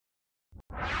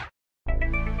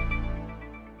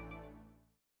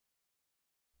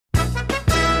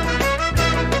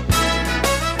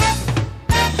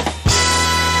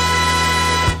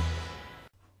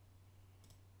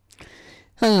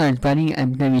Hello everybody,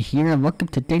 I'm David here and welcome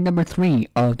to day number 3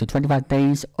 of the 25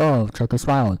 days of Chokers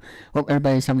Wild. Hope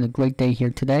everybody's having a great day here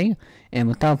today, and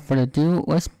without further ado,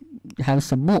 let's have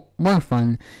some more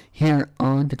fun here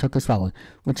on the Chokers Wild.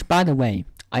 Which, by the way,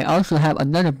 I also have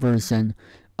another version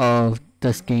of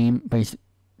this game based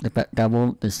the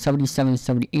Devil, the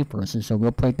 77-78 version, so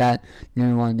we'll play that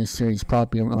later on in this series,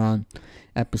 probably around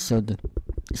episode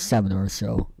 7 or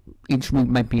so. Each week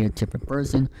might be a different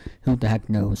version, who the heck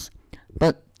knows.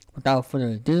 But without further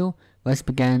ado, let's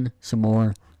begin some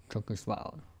more Chokers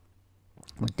Wild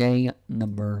with day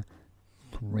number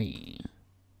 3.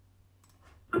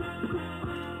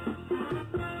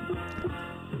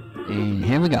 And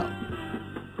here we go.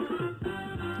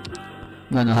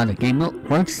 You wanna know how the game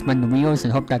works? Spin the wheels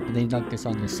and hope that they lock this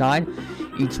on the side.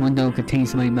 Each window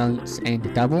contains money mounts and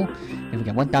the devil. If you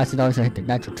get $1,000, I hit the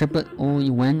natural triplet, or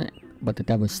you win, but the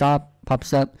devil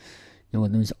pops up, you will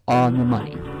lose all your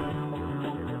money.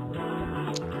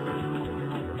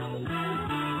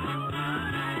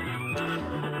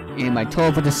 And my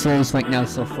total for the series right now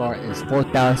so far is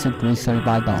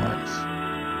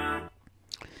 $4,375.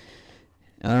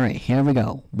 Alright, here we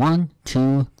go. 1,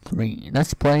 2, 3.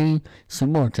 Let's play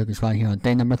some more Chokers Wild here on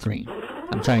day number 3.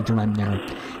 I'm trying to rhyme now.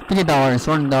 $50,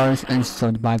 $100, and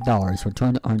 $75 for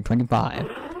 $225.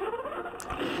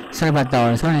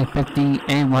 $75, $150,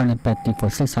 and $150 for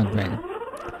 $600.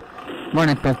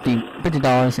 $150,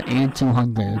 $50, and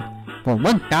 $200 for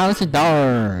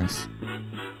 $1,000.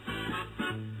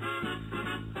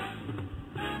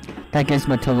 That gets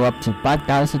my total up to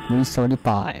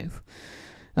 $5,375.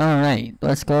 Alright,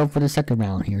 let's go for the second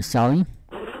round here, Sally.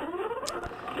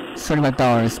 $75,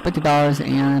 $50,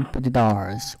 and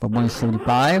 $50 for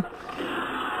 $175.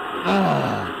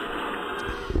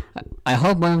 I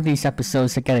hope one of these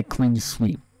episodes I get a clean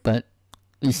sweep, but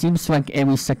it seems like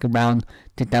every second round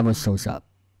the devil shows up.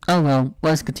 Oh well,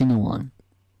 let's continue on.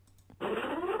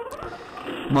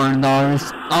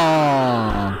 $100.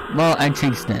 Oh, well, I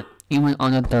changed it. Even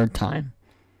on the third time.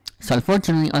 So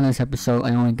unfortunately on this episode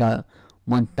I only got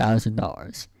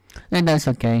 $1,000. And that's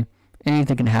okay.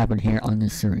 Anything can happen here on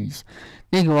this series.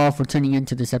 Thank you all for tuning in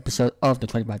to this episode of the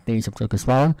 25 Days of Chokers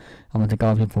Wild. I want to thank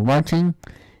all of you for watching.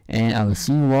 And I will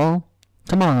see you all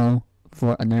tomorrow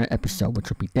for another episode, which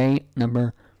will be day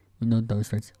number,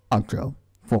 outro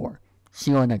 4.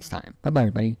 See you all next time. Bye bye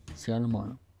everybody. See you all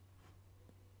tomorrow.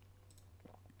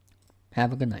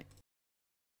 Have a good night.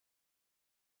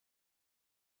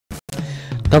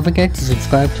 Don't forget to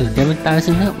subscribe to the David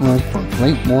Dyson Network for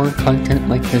great more content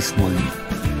like this one.